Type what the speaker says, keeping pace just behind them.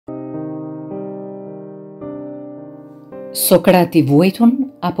Sokrat i vuejtun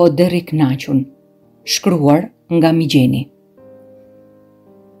apo derr i kenaqun, shkruar nga Migjeni.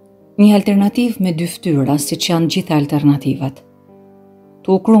 Një alternativ me dy fytyra, siç janë gjitha alternativat.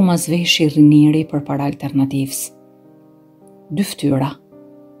 Tu u kru mazveshi rriniri përpara alternativës. Dy fytyra.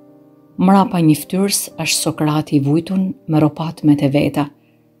 Mrapa një fytyrës është Sokrati i vuejtun me ropatmet e veta.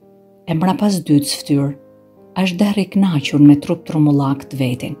 E mrapas dytës fytyrë është derr i kenaqun me trup trumullak të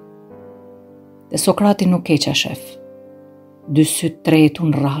vetin. Dhe Sokrati nuk keqa shef. Dy sytë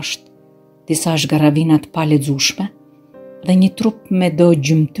tretun rrasht, disa zhgaravinat pa lexueshme dhe një trup me do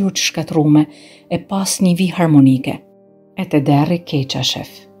gjymtyr të shkatrume e pas një vi harmonike. E te derri keqa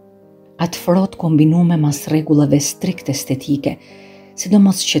shef. Atë frot kombinume mas rregullave strikt estetike,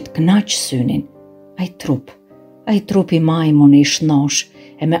 sidomos që të kënaq synin. Ai trup i majmun e i shnosh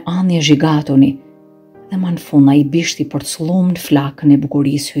e me anje zhigatuni, dhe ma në fund ai bishti porcëllum në flakën e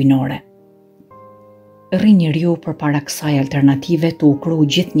bukurisë hyjnore. Rri njeriu përpara kësaj alternative të u kru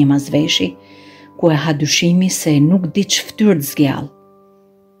gjithë një mazveshi, ku e ha dyshimi se nuk di ç'ftyrë të zgjall.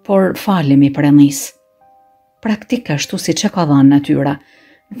 Por falemi për ennis. Praktik ashtu siç e ka dhënë natyra,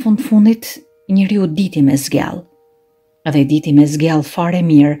 në fundit njeriu diti me zgjall. Edhe diti me zgjall fare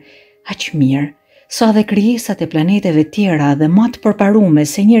mirë, aq mirë, sa dhe krijesat e planeteve tjera dhe më të përparume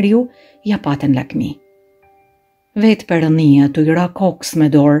se njeriu ja paten lakmi. Vetë Perëndia tu i ra kokës me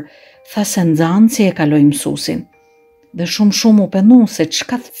dorë, tha se nxanci e kaloi mësuesin, dhe shumë u pendu se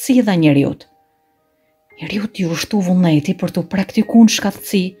ç'shkathtësi dha njeriut. Njeriut ju ushtu vullneti për të praktikuar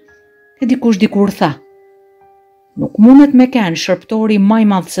shkathtësi, e dikush dikur tha: nuk mundet me kenë shërptori maj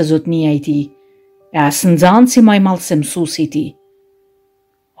madh se zotnia i tij, e as nxanci maj madh se mësuesi i tij.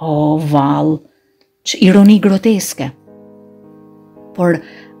 O vallë, ç'ironi groteske. Por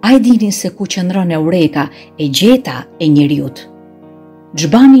a e dini se ku qëndron eureka e gjeta e njeriut?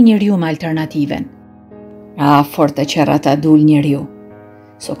 Ç'bani njeriu me alternativen? Fort e qerra ta dul njeriu.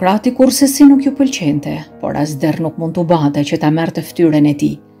 Sokrati kurse si nuk ju pëlqente, por as derr nuk mund t'u bante që ta merrte fytyrën e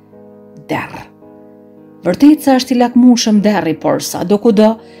tij. Derr. Vërtet se është i lakmueshëm derri, por sado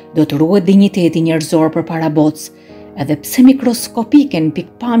kudo do të ruhet dinjiteti njerëzor përpara botës, edhe pse mikroskopike në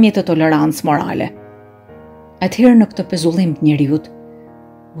pikpamje të tolerancë morale. Atëherë në këtë pezullim të njeriut,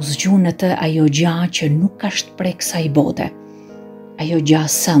 u zgju në të ajo gja që nuk është prej kësaj bote. Ajo gja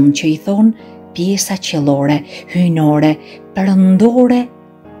sën që i thon pjesa qellore, hyjnore, perëndore,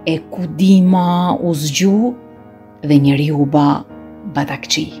 e kudima u zgju dhe njeriu u ba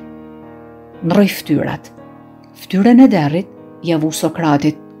batakçi. Ndroi fytyrat. Fytyrën e derrit ja vu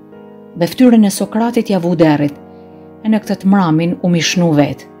Sokratit, dhe fytyrën e Sokratit ja vu derrit, e në këtë të mramin u mishnu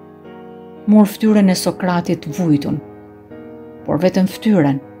vetë. Mor fytyrën e Sokratit vuejtun, por vetëm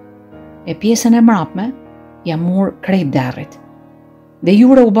fytyrën, e pjesën e mrapme ja mor krejt derrit. Dhe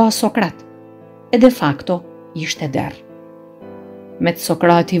jure u ba Sokrat, e de facto ishte derr. Me të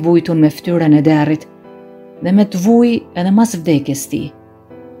Sokrati vuejtun me fytyrën e derrit, dhe me të vuj edhe mas vdekjes tij.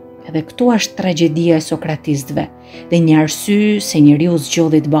 Edhe këtu është tragjedia e sokratistëve, dhe një arsye se njeriu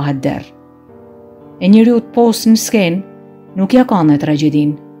zgjodhi të bëhet derr. E njeriu të posë në skenë nuk ja ka në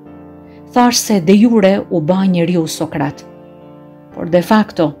tragjedin. Thash se de jure u ba njeriu Sokrat, por de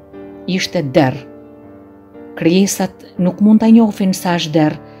facto ishte derr. Krijesat nuk mund ta njohin sa është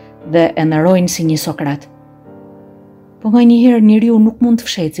derr dhe e ndërojnë si një Sokrat. Po nga njëherë njeriu nuk mund të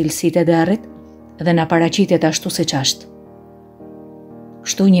fshehë cilësitë e derrit dhe na paraqitet ashtu siç është.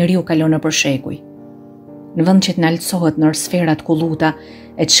 Kështu njeriu kalon nëpër shekuj. Në vend që të naltësohet në sferat kulluta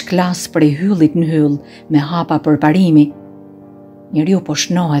e të shklas prej hyllit në hyll me hapa përparimi, njeriu po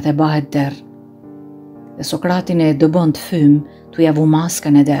shnohet e bëhet derr. Dhe Sokratin e dëbon të fym t'u ia vu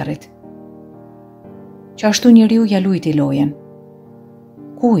maskën e derrit. Që ashtu njeriu ja lujti lojen.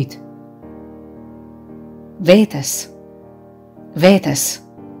 Kujt? Vetes.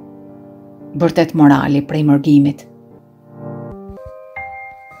 Vërtet morali prej mërgimit.